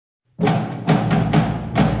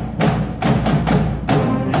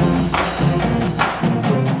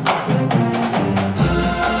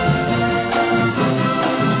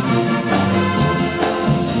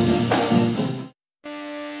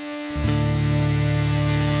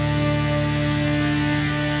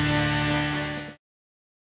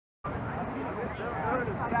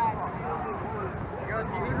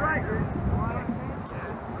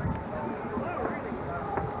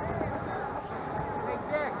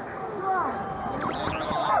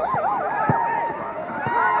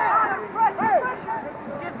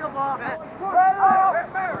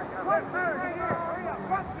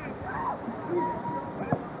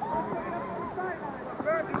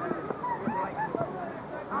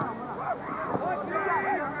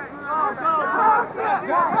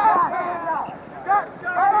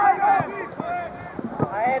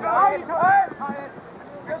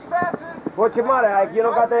What's your matter, Ike? You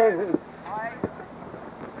don't got the...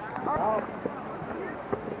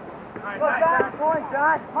 Look, John, point,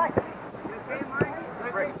 John. Mike.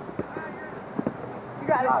 You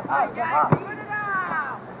got it. Put it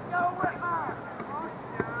out. Go Whitmer.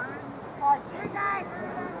 You guys,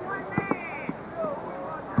 one man.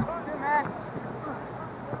 Two men.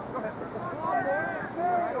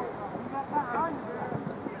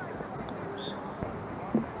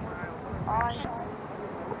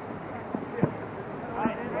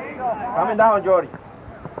 Coming down, Jordy.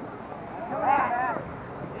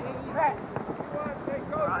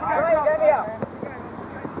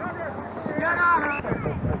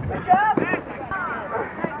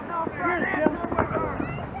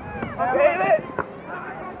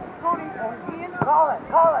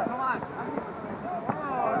 Call it.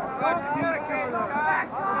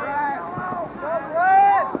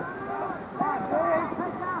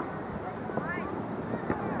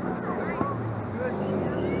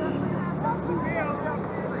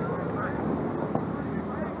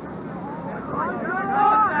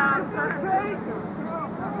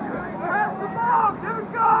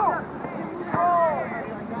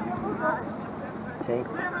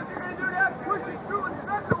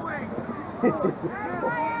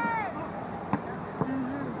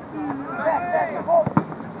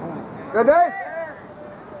 Good day.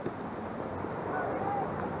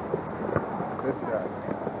 Good shot.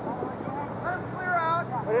 Let him clear out.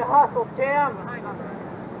 Let it hustle, Tim.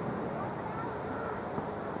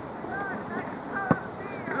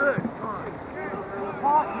 Good.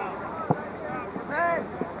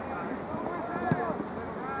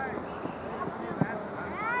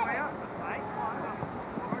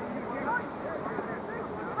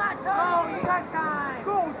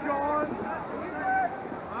 Go, John.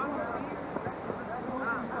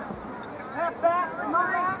 Half back, come on.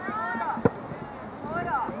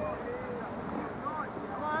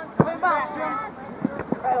 Come back, Jim.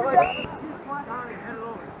 Right away.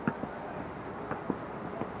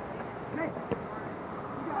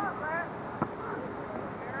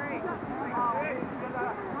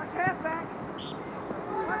 Half back.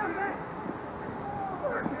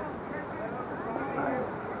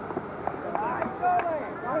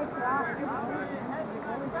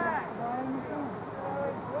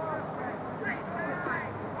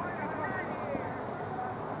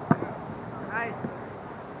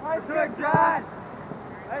 Nice good, John.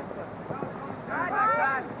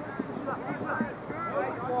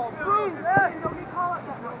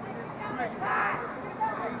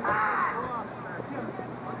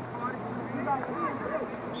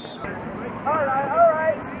 All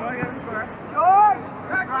right. George!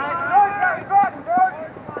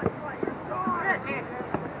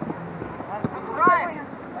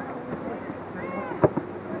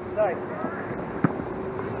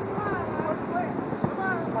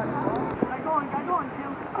 Got going,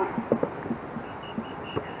 Tim.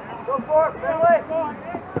 Go for it, Findlay.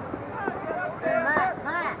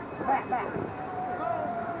 Back.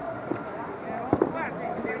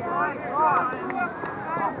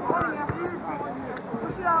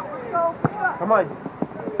 Push it out, let's go. Come on.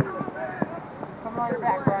 Come on your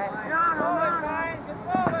back, Brian.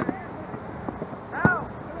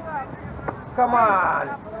 Come on.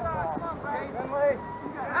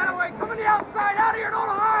 Attaway, come on the outside, out of here, don't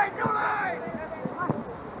hide. Go ahead.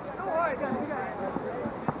 All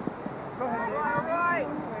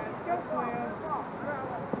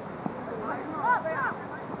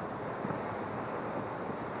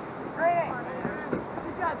right.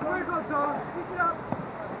 Good job, George. Go, George. Pick it up.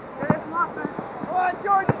 Get some offense. Come on,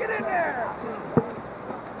 George, get in there.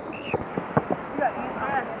 You got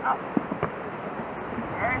it. Up.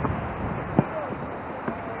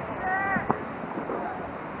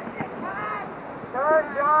 Turn,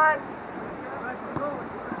 John.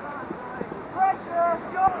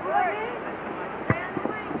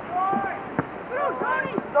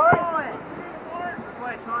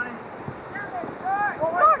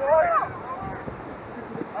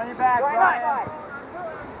 back, Ryan.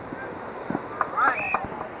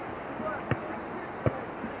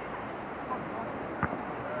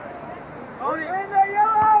 Tony, in there,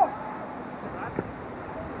 yellow!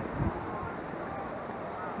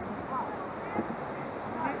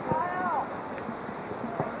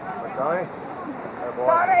 Tony? There,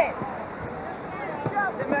 boy. Tony!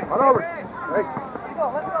 Run over. Hey. Let's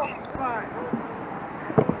go. Fine.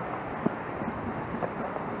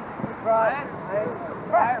 Right.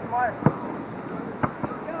 Right, Mark.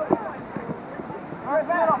 All right,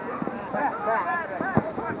 battle. Back.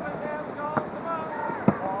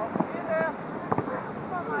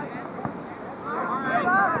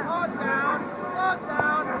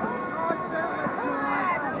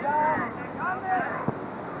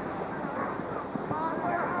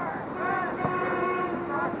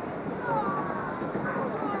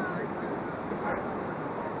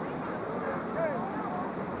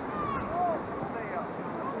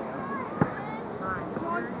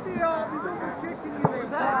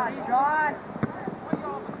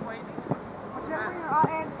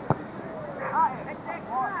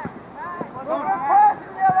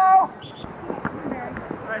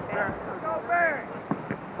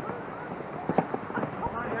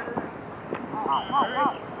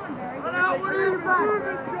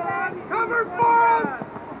 Cover for him!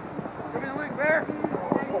 Give me the link there.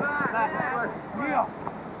 Neil.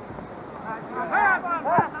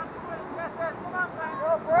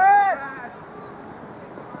 Go, Brad!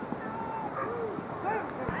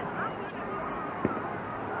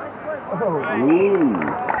 Oh.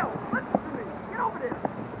 Get over there.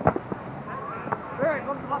 Barry,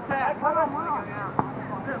 go to the left side. Come on.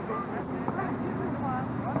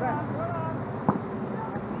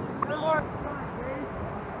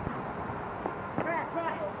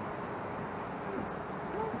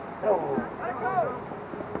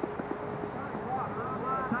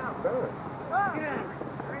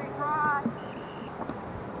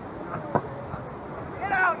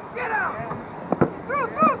 Get out!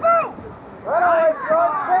 Through!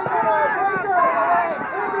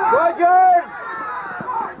 Roger!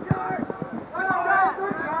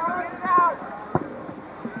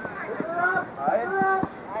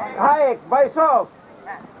 Hayek, by yourself.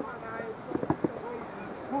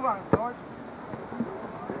 Move on, George.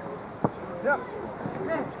 Yep.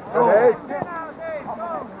 Okay.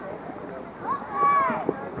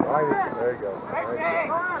 There you go.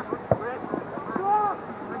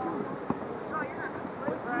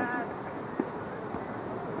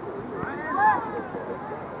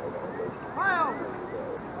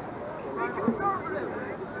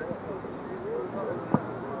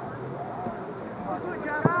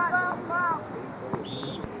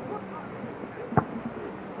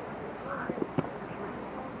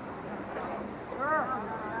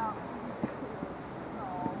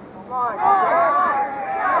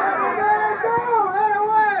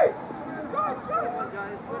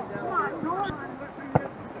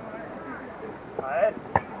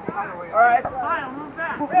 All right.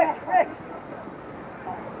 Move back. Rick.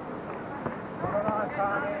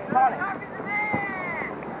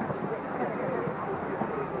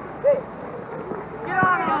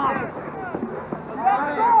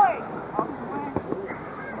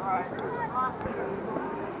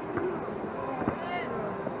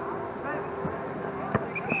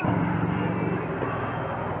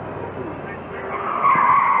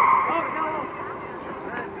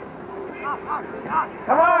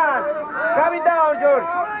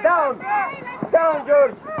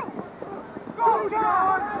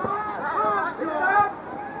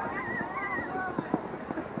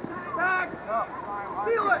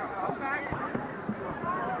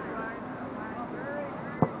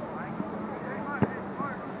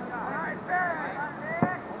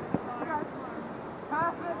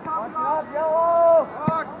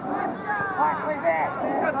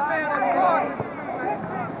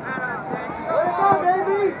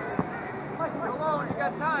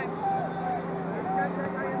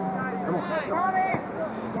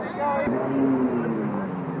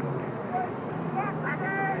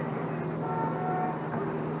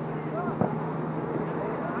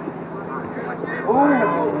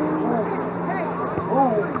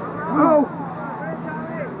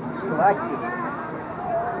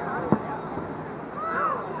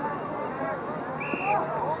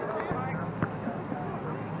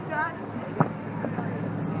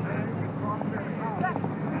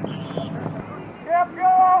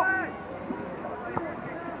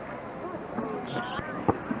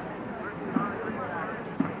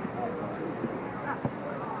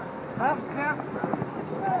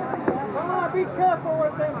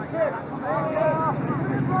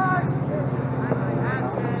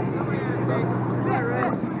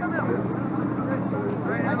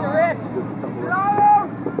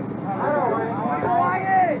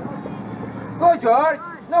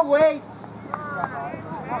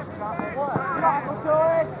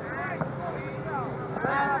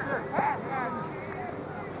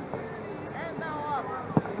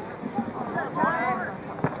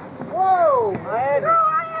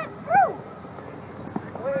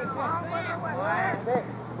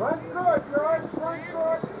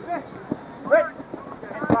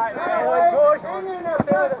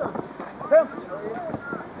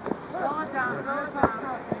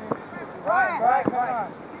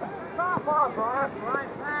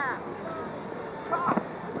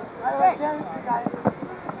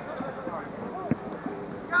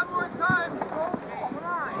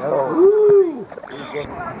 Woo!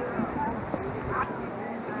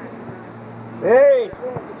 Hey!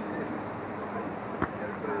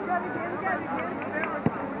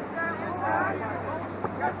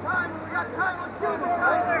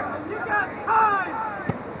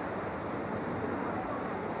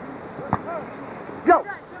 Go!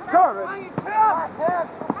 Carmen!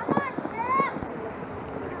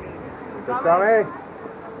 Good, Tommy.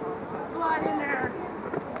 Slide in there.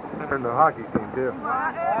 And the hockey team, too.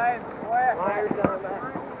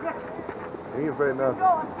 He ain't afraid of nothing.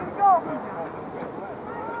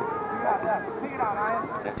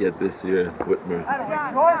 Yet this year, Whitmer.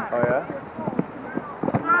 Oh,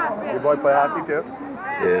 yeah? Your boy play hockey, too?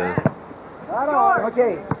 Yeah.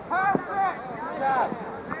 Okay.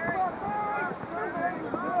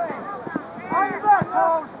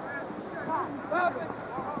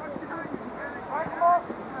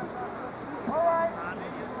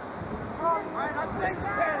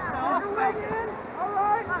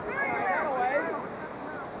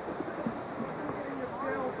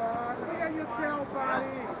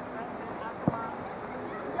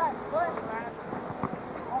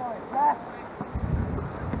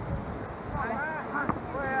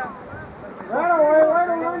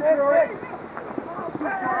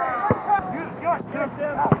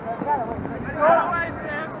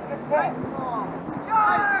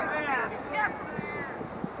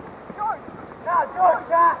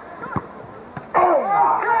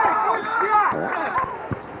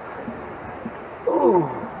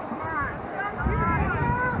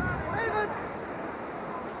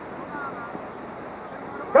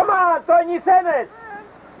 Come on, Tony Senes!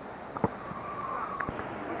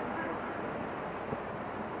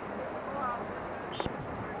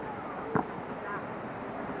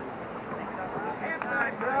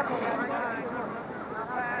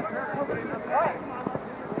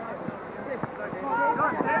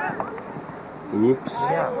 Oops.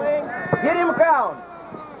 Get him down!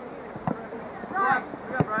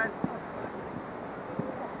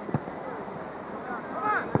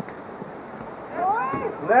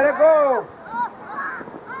 Let it go!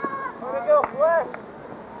 Let it go, Flesh!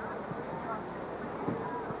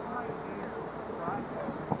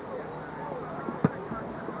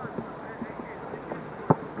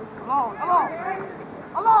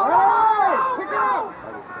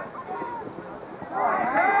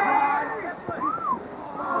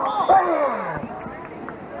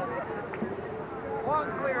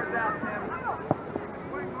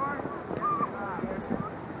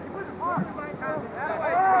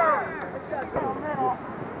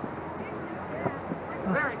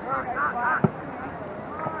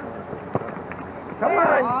 Come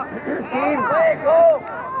on, team, play, go!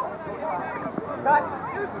 Cut.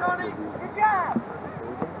 Good job!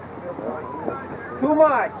 Too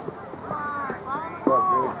much!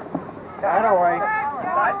 That away.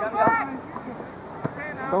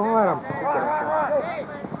 Don't let him.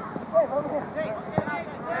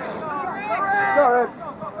 Go, Ed.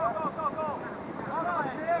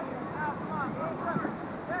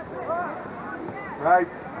 Right.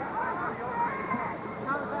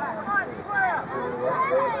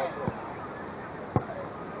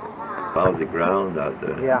 Lousy ground out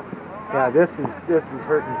there. Yeah, yeah. This is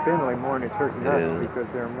hurting Findlay more than it's hurting Yeah. us because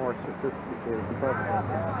they're more sophisticated.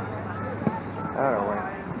 That way.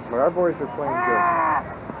 But our boys are playing good.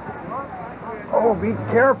 Oh, be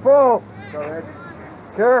careful! Go ahead.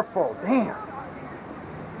 Careful! Damn.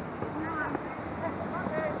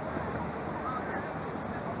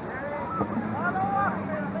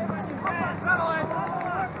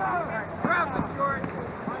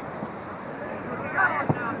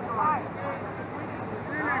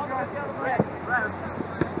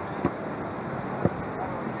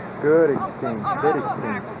 Good exchange. Good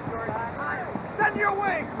exchange. Send your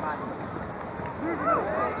wing!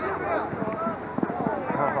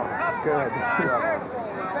 Oh, good.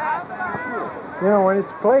 You know, when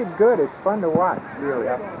it's played good, it's fun to watch, really.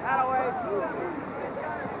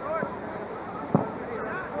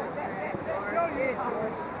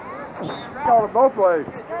 Call it both ways.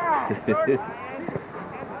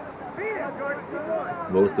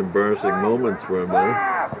 Most embarrassing moments for him,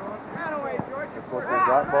 man. Put the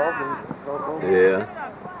drop balls and go both ways. Yeah.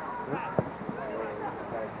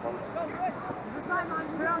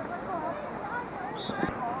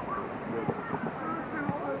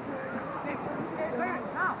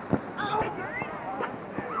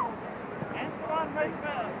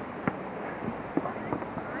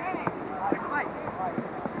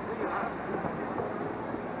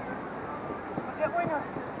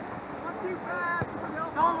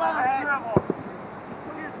 Don't let him dribble.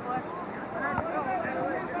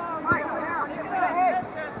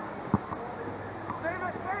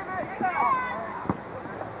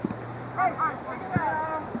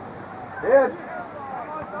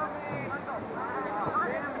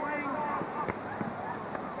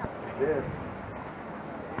 Yes.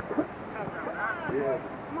 Yes.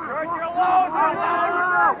 George, you're alone! You're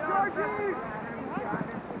alone! Georgie!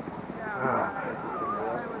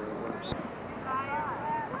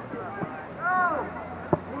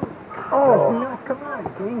 Oh, no, come on,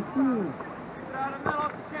 Ganky. Down the middle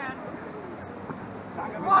if you can.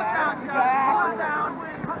 Walk down, Chuck. Walk down.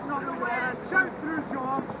 Cutting on the wind. Shoot through,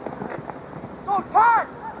 John. Go, Park!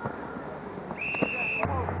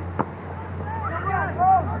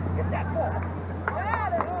 Get that ball.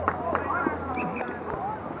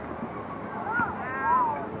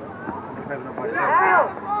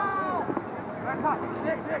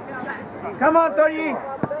 Come on, Tony.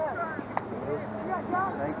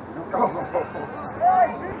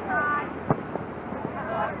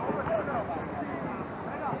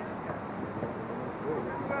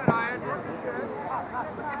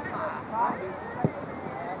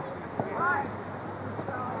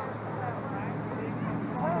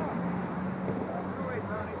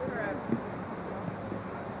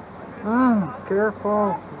 Careful.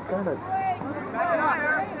 You got it.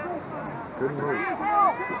 Good move.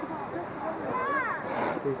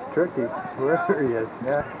 He's tricky. Wherever he is.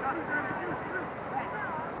 Yeah.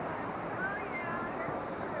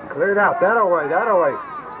 Clear it out. That away. That away.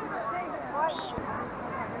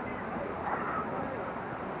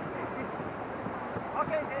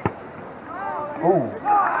 Ooh.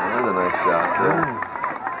 That was a nice shot there.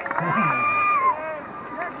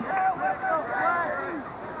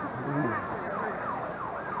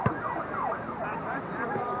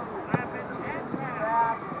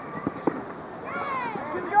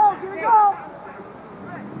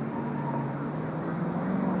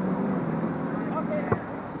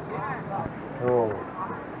 Oh.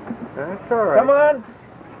 That's all right. Come on.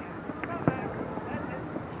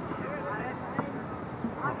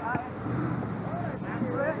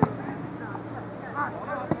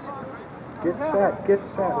 Get set. Get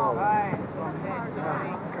set. Come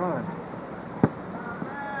on.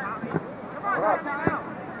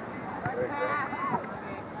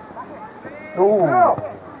 Ooh.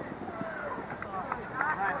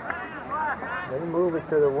 They move it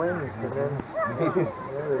to the wings and then there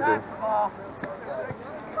we go.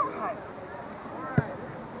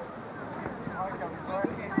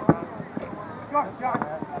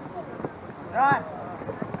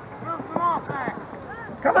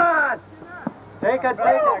 Come on. Take it,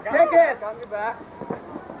 take it. Take it.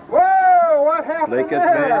 Whoa, what happened Make it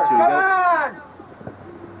there? match. Come on.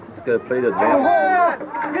 He's got to play the Come advance.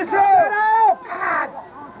 on. Get it out.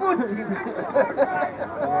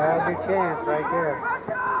 Yeah, good chance right there.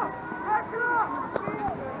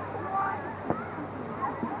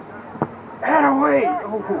 And away. Oh.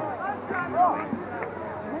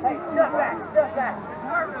 Hey, step back, step back.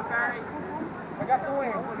 I got the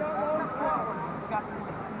wing.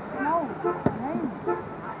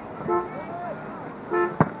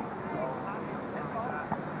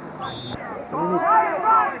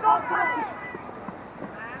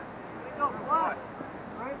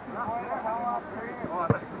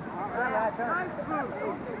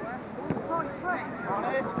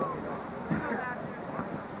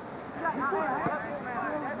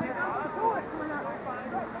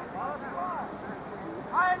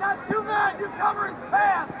 Not too bad, you're covering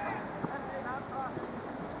fast.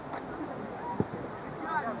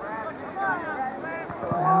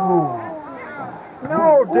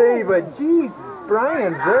 No, David. Jesus,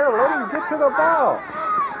 Brian's there. Let him get to the ball.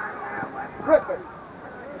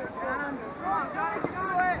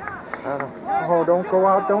 Oh, don't go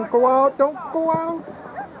out. Don't go out. Don't go out.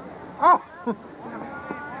 Oh.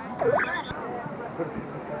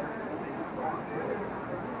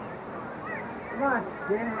 Come on,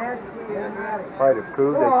 Try to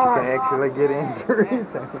prove that you can actually get injuries.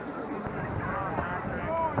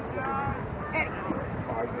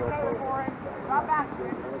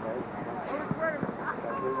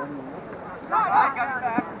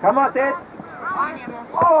 Come on, Ted.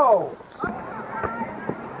 Oh.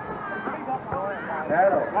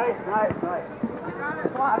 Nice, nice, nice.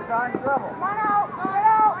 Come on, son, trouble. Come on out,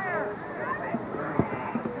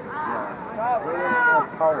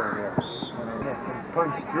 Power there.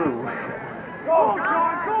 Punch through. Go,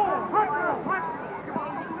 John, go!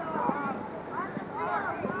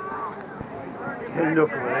 Hey,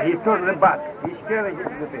 look, man. He's turning the back. He's scaring him a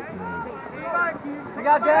bit. We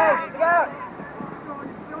got Dave, go!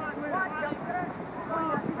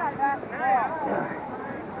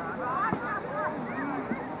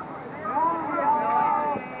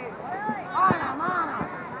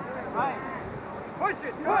 Push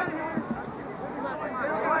it, push it!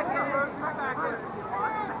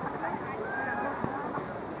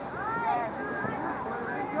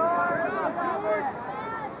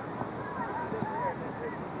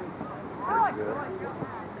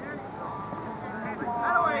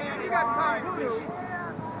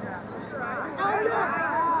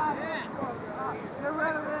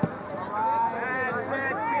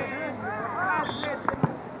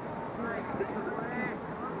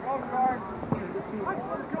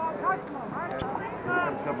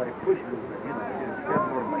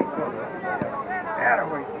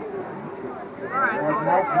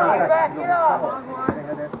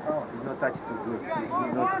 He's not touched too good.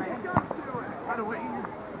 He's not.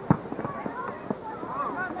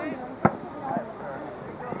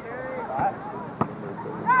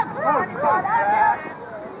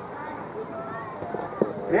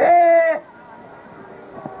 Yeah!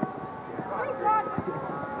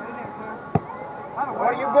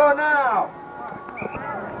 Where you go now?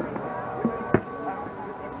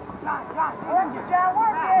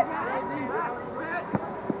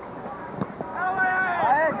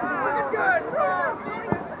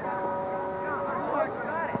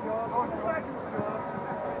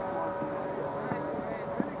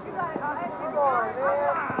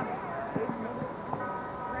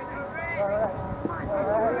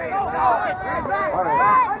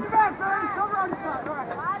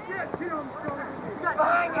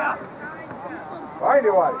 Find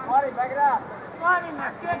it, Waddy. Waddy, back it up. Waddy,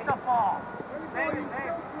 now get the ball.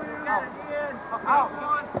 Out.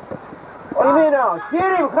 What do you mean now?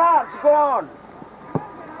 Get him, Cox. Go on.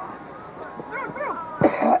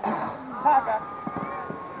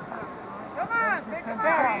 Come on, take the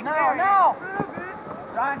ball. Now.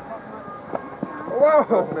 Whoa.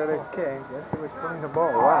 Okay, guess he was throwing the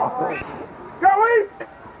ball. Wow. Joey!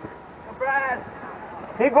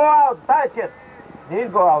 He go out. Touch it. He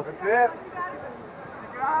go out. That's it.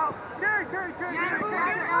 Carry.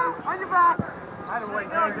 On your back.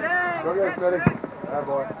 Go get it, Smitty. That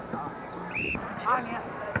boy. On you.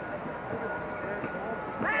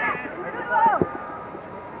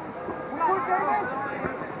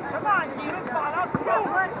 Come on, keep it fun up. Go.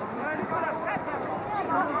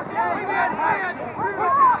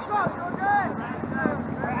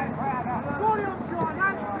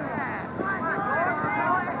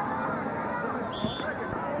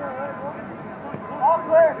 All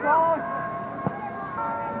clear, Sean.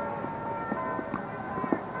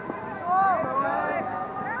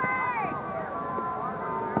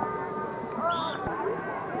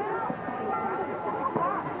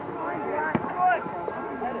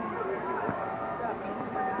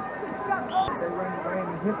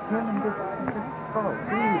 Hit him and just oh,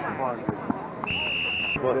 please,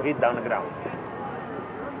 Go hit down the ground.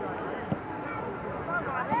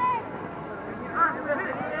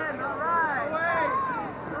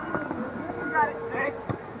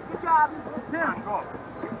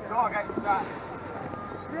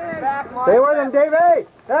 Stay with him, Davey.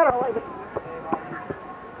 That'll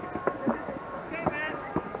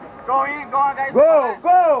Go in, go on, guys.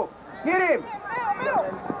 Go! Hit him!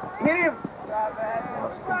 Hit him!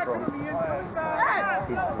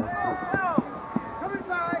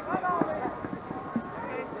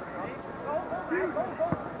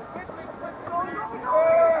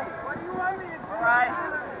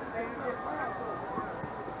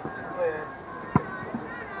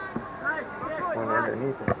 One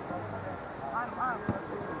underneath it.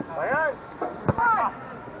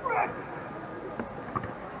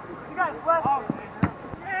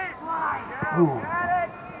 Ooh.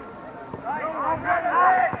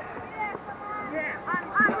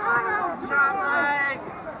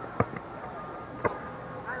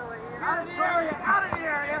 Out of the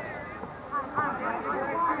area.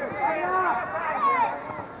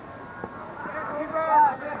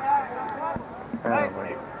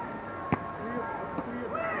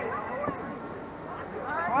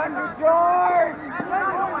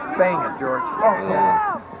 Bang it, George. Oh,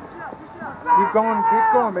 Yeah. Keep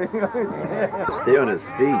going, baby. Stay on his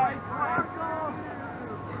feet.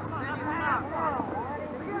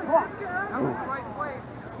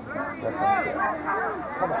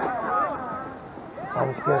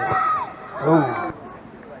 Sounds good. Ooh.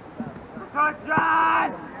 Good shot!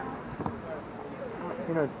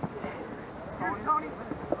 You know,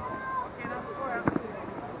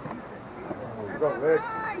 Go, Vic.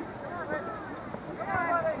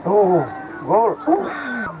 oh, goal. Ooh.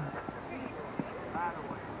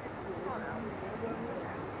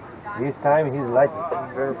 This time he's lucky.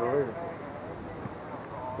 Better believe it.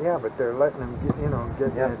 Yeah, but they're letting him get,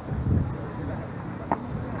 get that.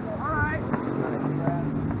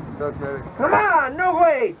 Go, Smitty. Come on, no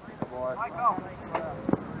way. Boy.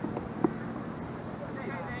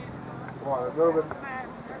 Come on, let's move it.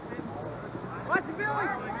 Watch it, Billy!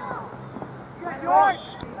 Good, George!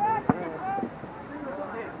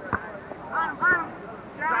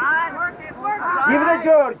 John! Work it! Give it to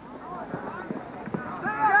George.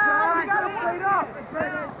 John, you gotta play it up!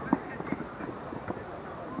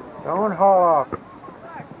 Don't haul off.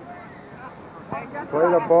 Play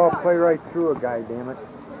the ball, play right through a guy, damn it.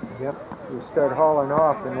 Yep. You start hauling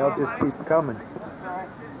off and they'll just keep coming.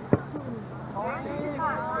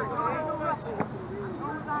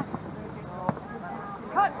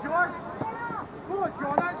 Cut, George!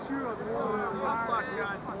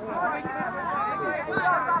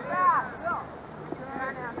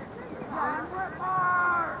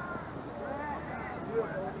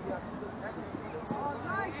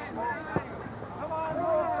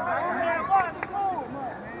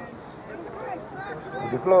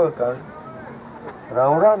 The flow is coming.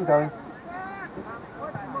 Round, coming.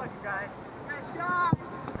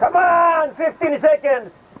 Come on, 15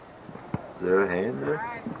 seconds. Is there a hand there?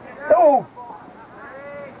 Two.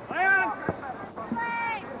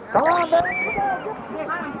 Come on, baby.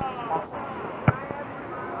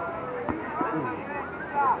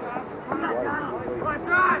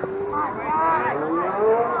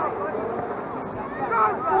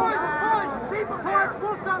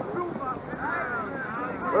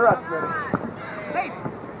 We're up, ready.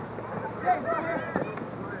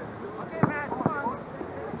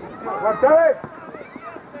 What's that?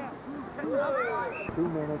 2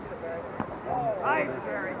 minutes.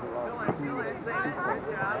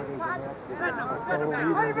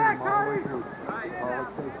 Play back, Harvey!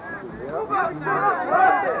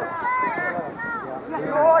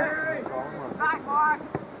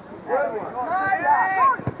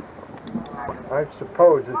 I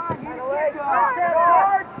suppose it's,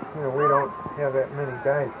 we don't have that many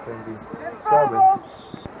guys to be subbing.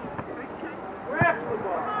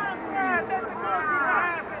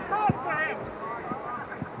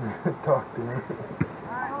 Talk to him.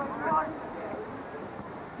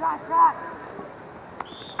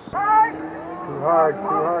 Too hard,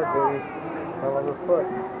 baby. Hell of a foot.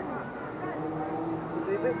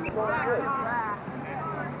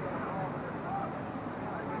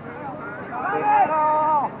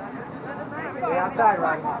 Stay outside,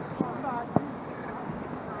 Rodney.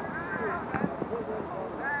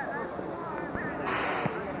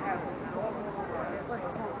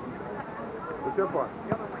 What's your point?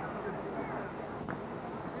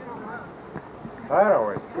 That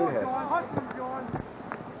always. Good head.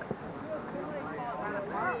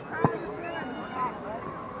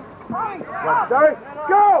 Let's start.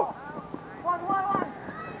 Go!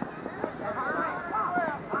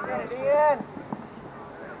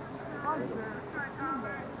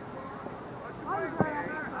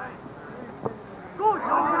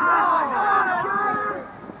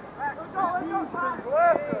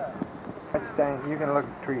 You can look at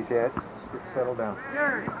the trees, yeah. Just settle down.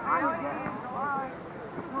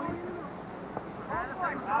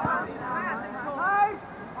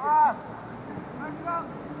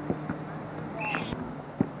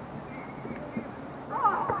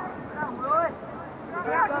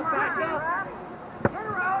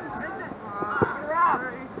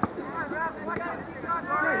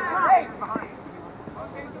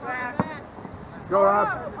 Go, Rob.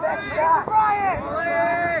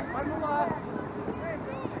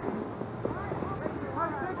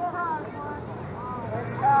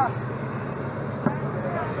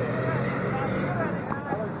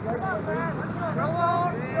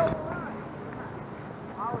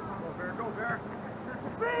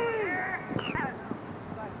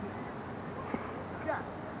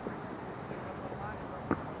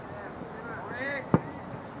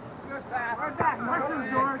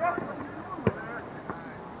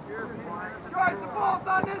 George, the ball's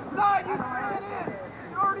on this side. You stand in.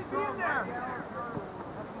 You already be in there.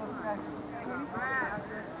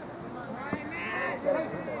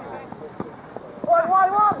 One.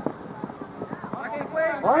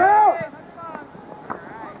 On out!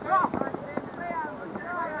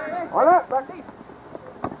 On up!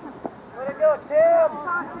 Way to go, Tim.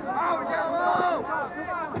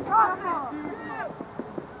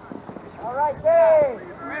 All right, Dave.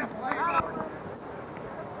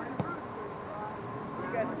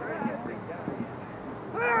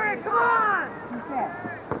 Larry, come on!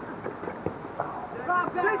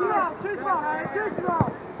 Chase it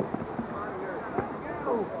off!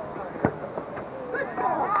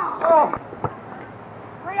 Oh!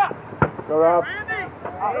 Hurry up! Go, Rob.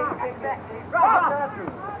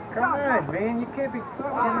 Come Come on, man. You can't be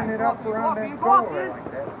giving it up around that goal like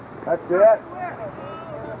that. That's it.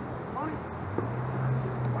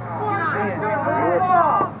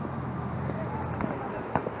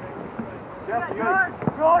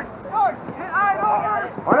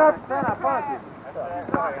 What up, son? I punch you.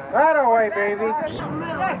 That away, baby.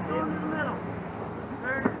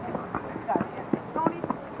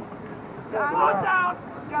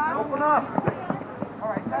 Open up. All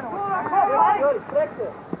right, that away. Good, fix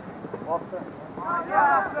it.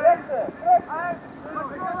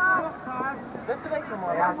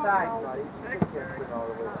 Outside, buddy.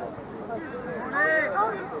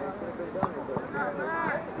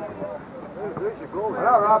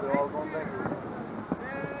 Hello, Rob.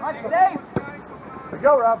 Dave! There you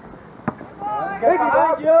go, Rob. Get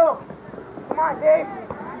behind you! Come on, Dave!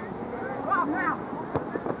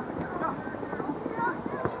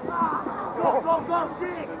 Go,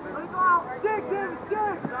 dig! Dig, Dave,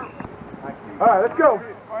 dig! All right, let's go.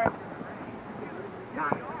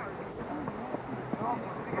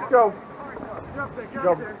 Let's go.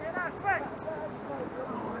 Go.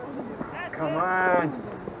 Come on.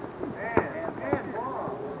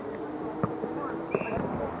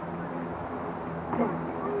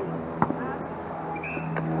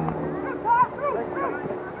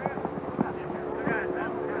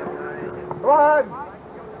 Come on.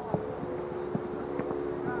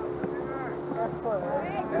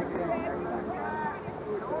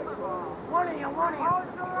 One of you.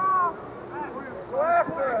 Go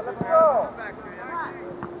after it, let's go.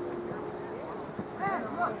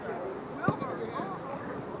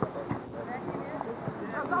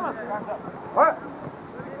 What?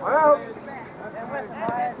 Out.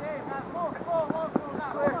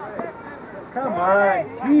 Come on,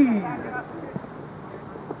 jeez.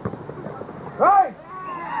 Right.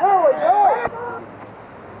 There we go.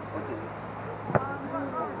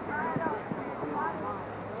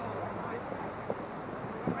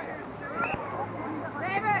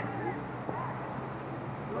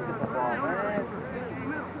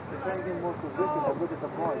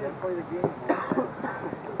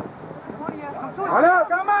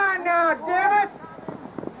 Come on now, damn it!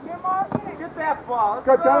 Get that ball. Let's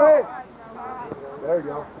go, Tommy. There you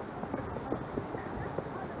go.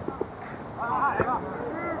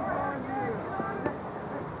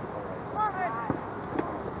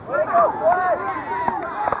 Let it go, boy!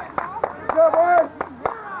 Go, boys.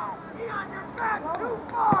 Too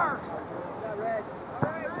far!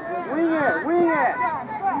 Wing it.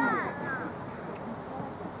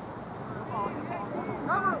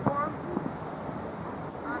 Cover for him.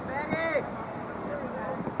 Come on, Betty.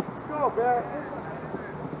 Go, Beck.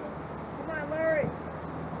 Come on, Larry.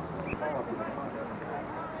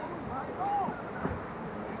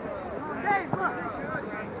 Dave, look.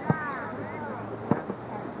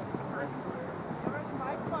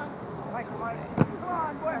 Come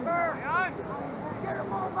on, Whitmer. Get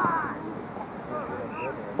him all by.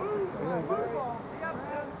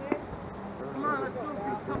 Come on, let's go.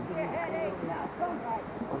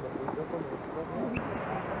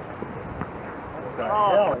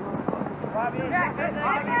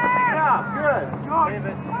 Yeah, good.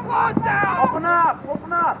 Close down. Open up.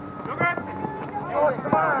 Come on.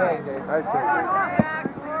 Nice.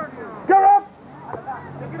 Go up.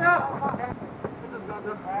 Pick it up.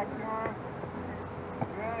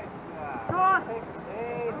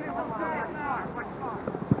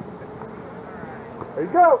 There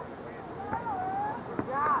you go.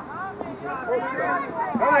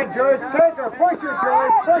 Come on, George. Take her. Push her,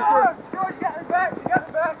 George. Push her. George, get her back. You got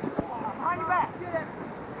the back. Behind your back. Get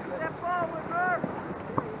that ball with her.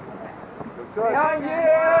 Behind you.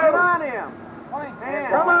 Get on him.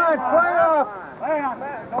 Come on, play off. Lay on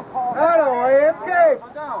that. Don't call That away. Escape.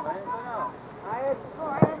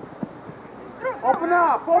 Open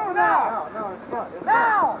up.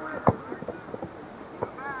 Now.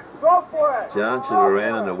 Go for it. John should have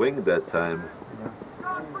ran on the wing that time.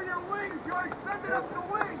 John, for your wing, George. Send it up the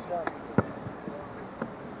wing.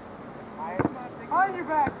 On your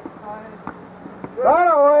back. That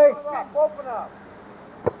away. Open up.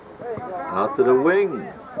 Out to the wing.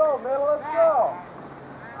 Go, middle. Let's go.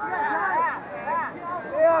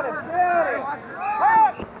 Stay on it.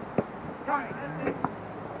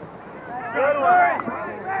 Good one.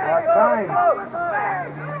 Time.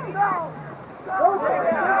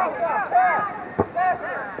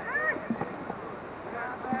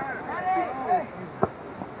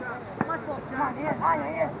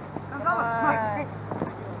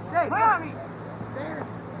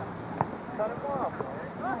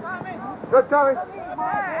 Good, Tommy.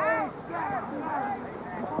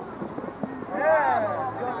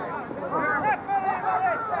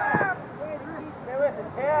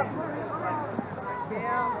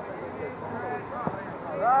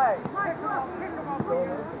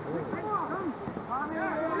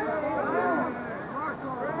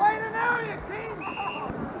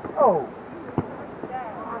 Oh.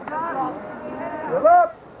 Good up.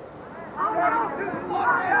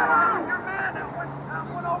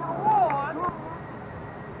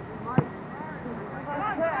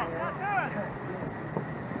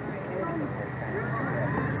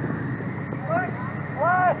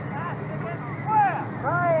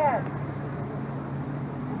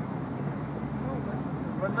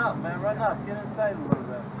 Run up, man, run up. Get inside a little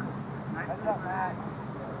bit. Run up, Matt.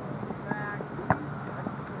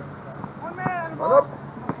 Run up.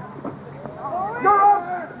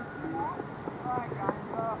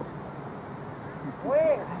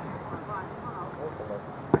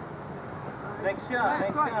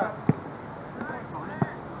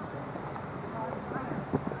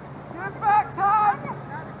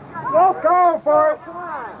 Go for it. Come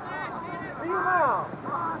on. See you now.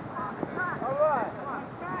 All right.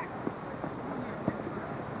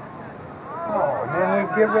 Oh, and then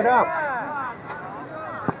we give it up.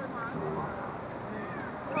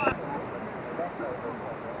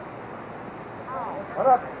 What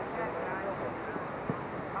up?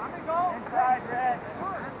 Tommy, go. Inside, Red.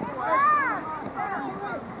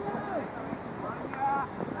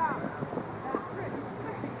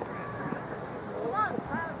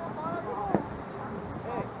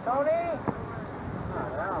 Tony.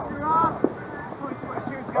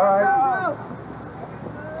 All right.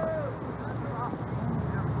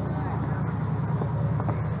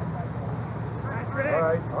 All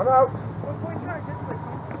right. On out.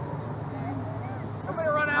 Somebody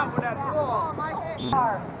run out with that ball. All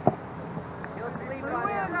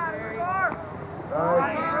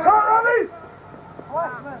right. Go, Robbie!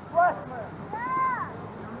 Westman.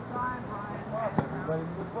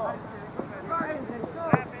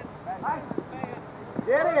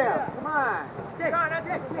 Get him! Come on! John, that's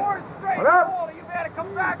the fourth straight ball. You better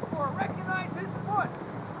come back for it. Recognize his foot.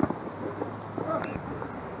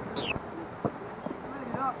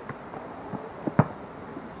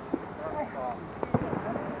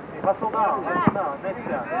 Hustle down. Next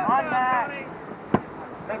down. On that.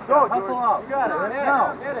 Next go, hustle up. You got it.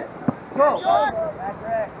 Now. Get it. Go. Back,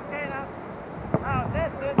 Rick. Now,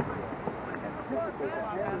 that's it.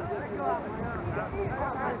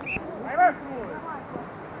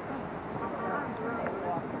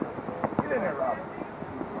 Get in there, Rob.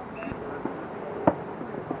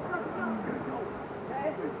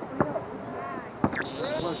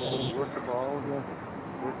 Work the ball again.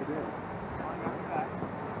 Work it in.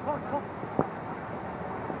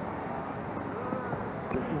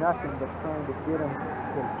 There's nothing but trying to get him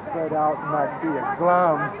to spread out and not be a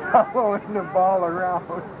glum following the ball around.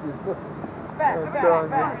 I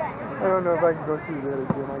don't know if I can go through that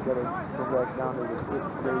again. I gotta go back down to the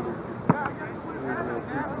 5th grade.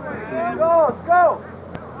 Let's go!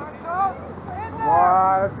 Come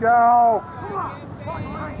on, let's go!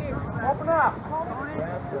 Open up!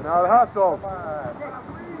 Now the hustle. You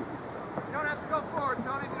don't have to go forward,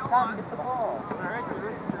 Tony, if you don't want. Get the ball.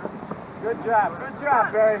 Good job,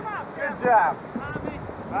 Barry. Good job.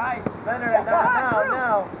 Right, center it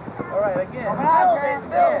now. All right, again.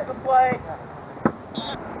 There's the play.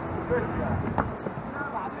 Good job.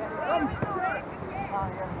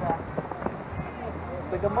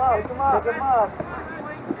 Pick him up.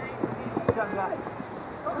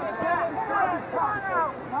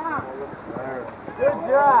 Good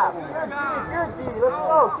job. Good D. Let's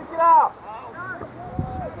go. Kick it out.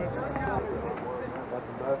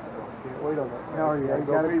 Wait on that. No, you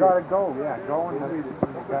gotta go. Yeah, go and the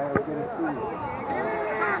guy will get it to you.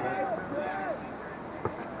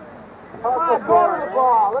 Come on, go to the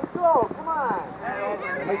ball. Let's go. Come on.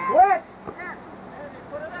 Make wet.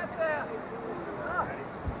 Put it up there.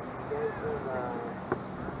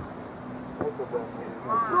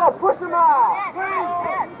 Go, push him out.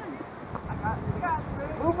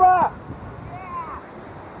 Move up.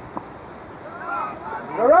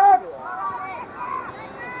 You're up.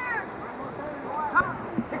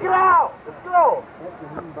 Kick it out. Let's go.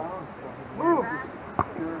 Move.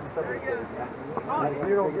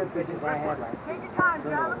 You don't get this. Take your time,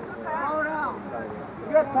 John. Slow down.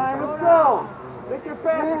 You got time. Let's go. Make your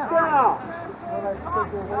passes down. Well, I think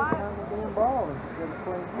they're waiting on the damn ball instead of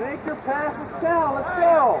playing. Make your passes down. Let's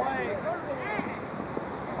go.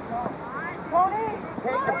 Tony,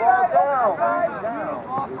 Take the ball down.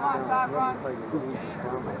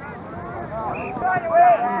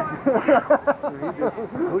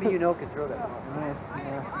 Who do you know can throw that ball?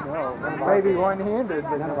 No, maybe one-handed,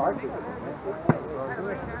 but no.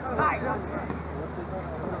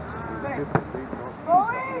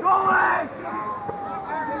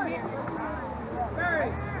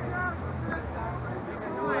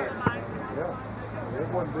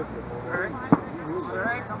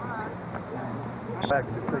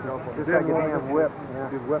 Just like a damn whip. Yeah.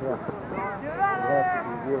 Whip. Yeah. You have to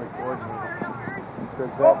be really coordinated.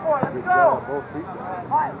 Because Go for it, let's go. Both feet.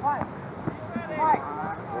 Fight.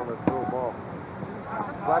 Want to throw a ball.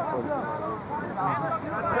 Flat foot.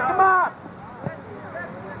 Come on.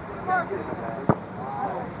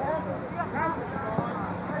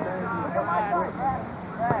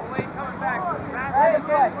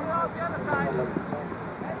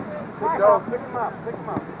 Go, pick him up.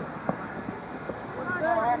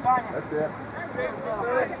 That's it.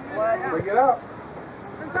 Bring it up.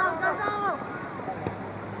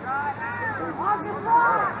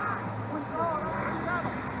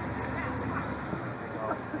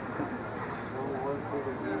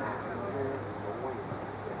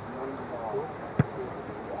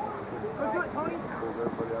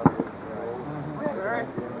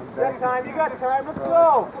 time, you got time. Let's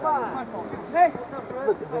go. Come on. Nick.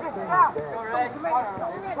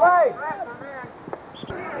 Play.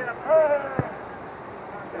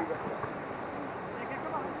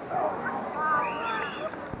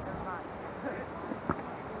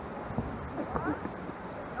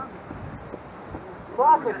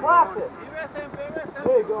 Clock it.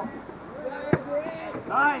 There you go.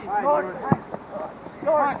 Nice.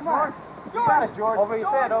 George, come on. You got it, George. Over his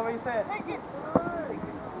head, over his head. Pick him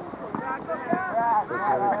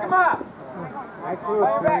up.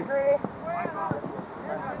 Play back, Grady.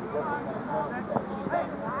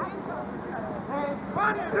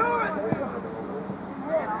 Run, do it.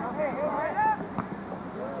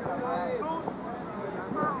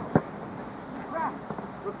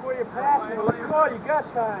 Before you pass it, let's go. You got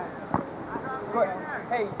time. Good.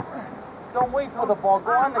 Hey, don't wait for the ball.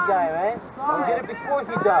 Go on the guy, man. Don't get it before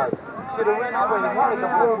he does. Should have ran over and wanted the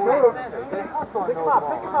ball to right center. Pick him up,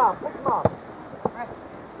 pick him up, pick him up.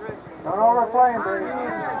 Don't overplay him, Brady.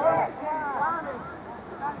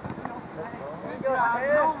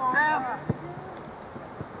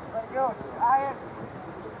 Let go.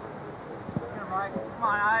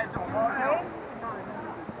 Come on, Ian.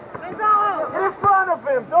 Get in front of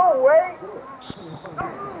him. Don't wait.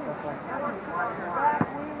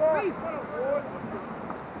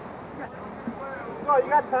 No, you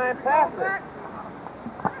got time. Pass it.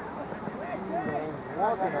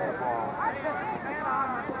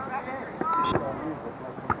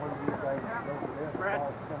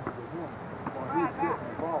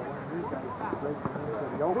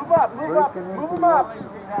 Move up, move up, move him up.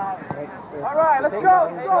 All right, let's go.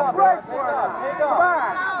 Let's go. Break for it. Come on.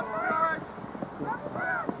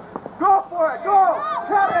 Go for it. Go.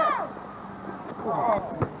 Cut it.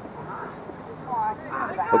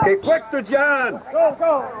 Okay, quick to John! Go,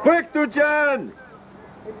 go! Quick to John!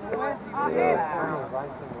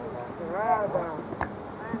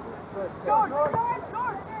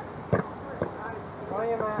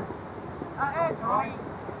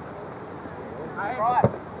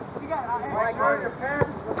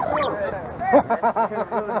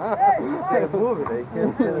 Can't move it, they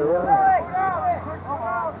can't sit around.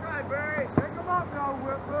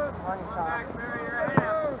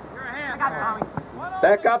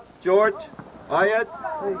 Back up, George. Hyatt.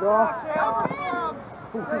 There you go.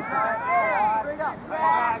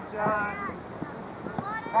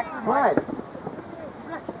 Right.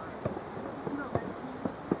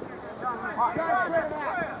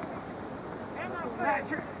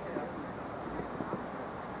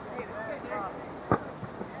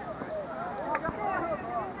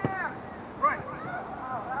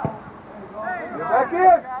 Back in.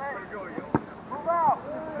 Move out.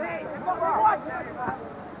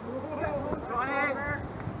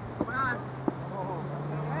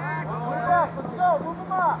 Let's go. Move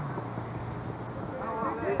him up.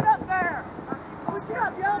 Get up there. Push it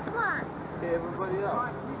up, yo. Come on. Okay, everybody up.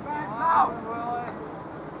 Out.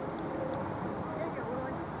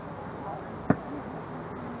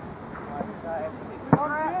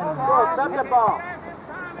 Go, stop the ball.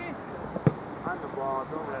 On the ball,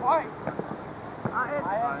 don't let it.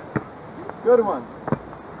 Good one.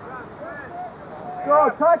 Go,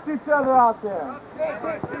 touch each other out there.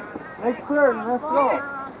 Make clear and let's go.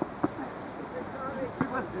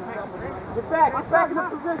 Get back in the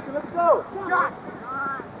position, let's go.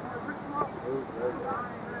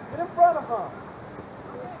 Get in front of him.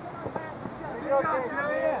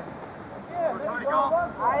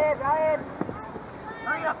 Ian.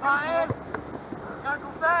 Hurry up, Ian. Gotta go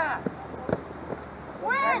fast.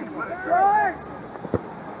 Win! George!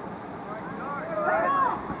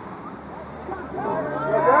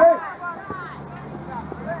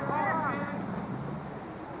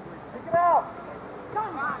 Pick it out.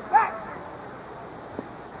 Come on, back!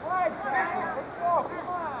 Right, let's go, come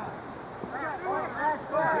on.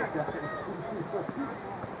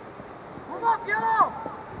 Move up, Yellow!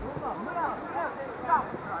 Move up.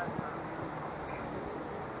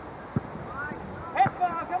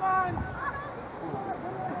 Headball, come on!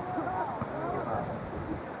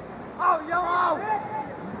 Oh, Yellow!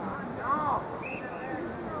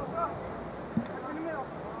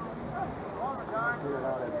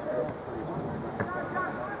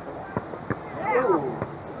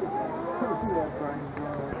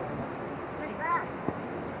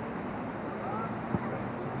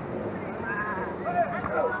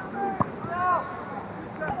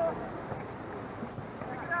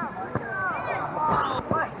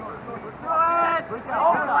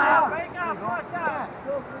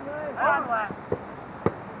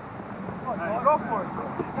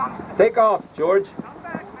 Take off, George. Come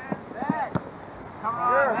back, man. Come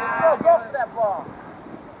Sure, on, go for that ball.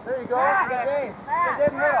 There you go. Good game.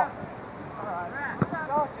 Good middle.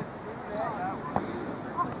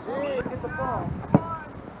 Hey, get the ball.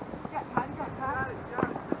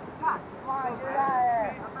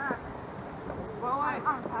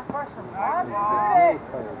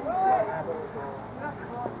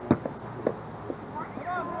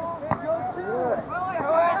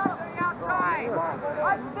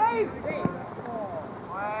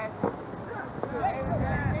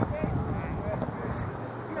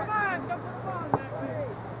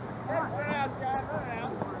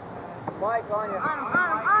 Mike on you.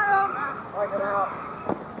 Mike it out.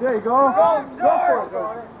 There you go. Go for it,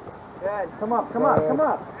 Johnny. Good. Come up, come up, come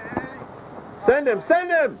up. Send him,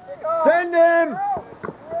 send him! Send him!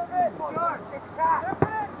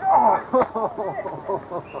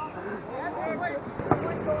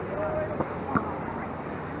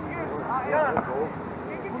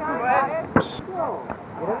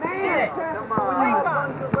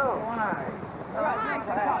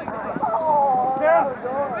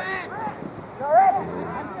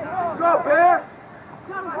 Go, Bear!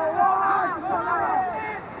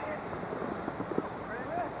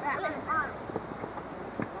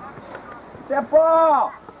 Step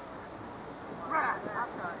ball!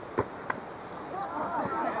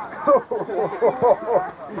 Go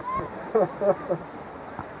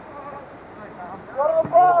to the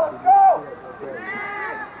ball, let's go!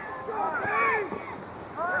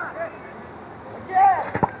 Again!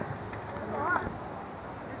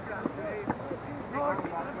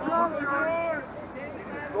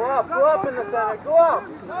 Go up in the center, go up!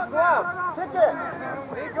 Kick it!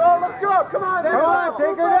 There you go, let's go! Come on, Come on,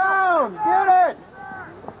 take her down! Get it!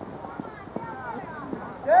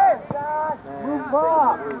 Move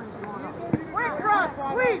up!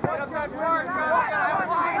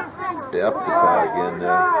 The up the car again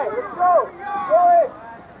there. Let's go! Go ahead!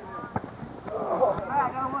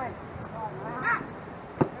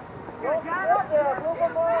 Don't get up there, move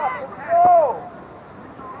them up! Let's go!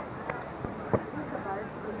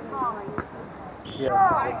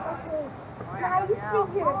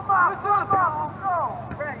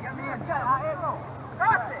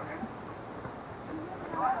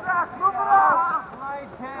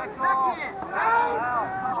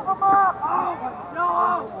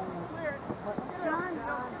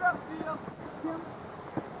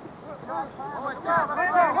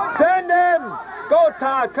 Send him! Go,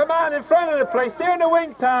 Todd! Come on, in front of the play. Stay in the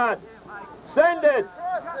wing, Todd! Send it!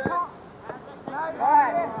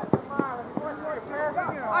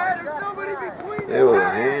 There was a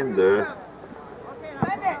hand there.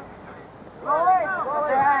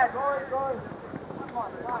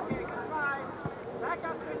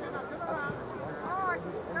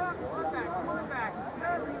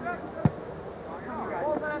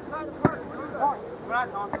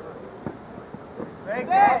 Big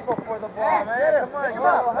hustle for the ball, man. Come on, you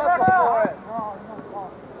got to hustle for it.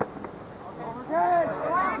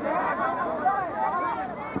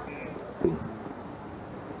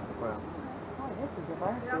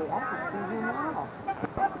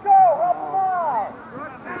 Let's go, help him out.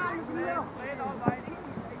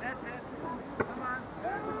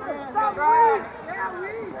 Stop,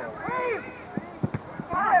 Reed.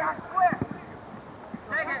 Fire, quick.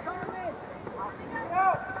 Take it.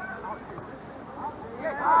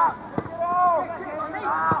 Get up.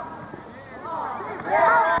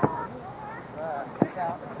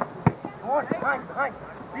 Come on, behind.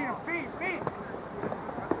 Beat him, speed.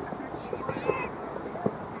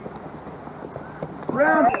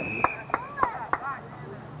 Round.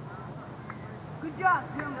 Good job,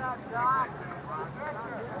 Jim.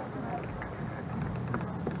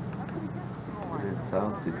 It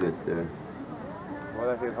sounded good there. Well,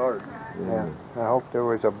 that hit hard. Yeah, I hope there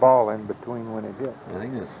was a ball in between when it hit. I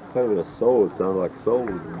think it's quite a bit of soul. It sounded like soul.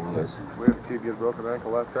 We had a kid get a broken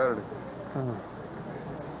ankle last Saturday.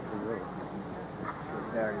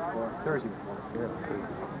 Thursday before.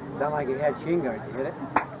 Yeah. Not like he had shin guards, did it?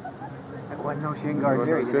 There wasn't no shin guards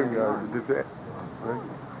there. Shin guards. Just that.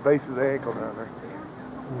 Base of the ankle down there.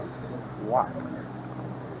 Wow.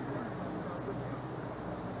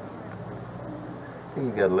 I think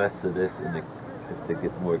you got less of this if they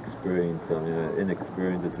get more experience. I mean,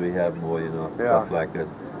 inexperience as we have more, stuff like that.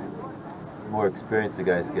 The more experience the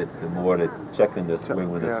guys get, the more they check in the swing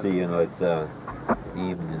when they see, it's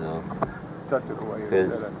even, Touch it away. Because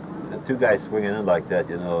the two guys swinging in like that,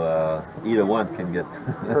 either one can get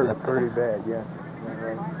pretty bad, yeah.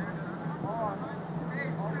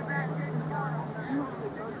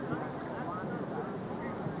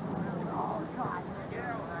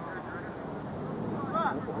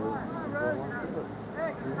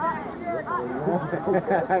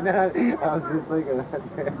 I know, I was just thinking that.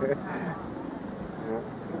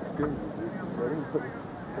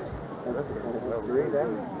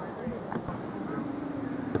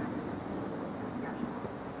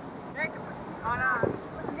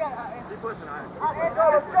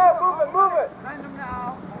 Let's go, move it. Send him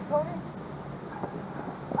now. Tony?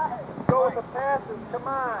 Go with the passes, come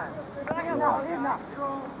on.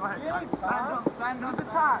 Stand on the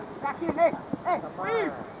top. Back here, Nick. Hey,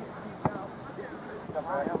 please.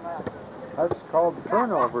 That's called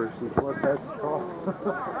turnovers, is what that's called.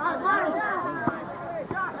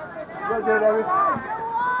 Good, David.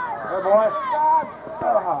 Good boy.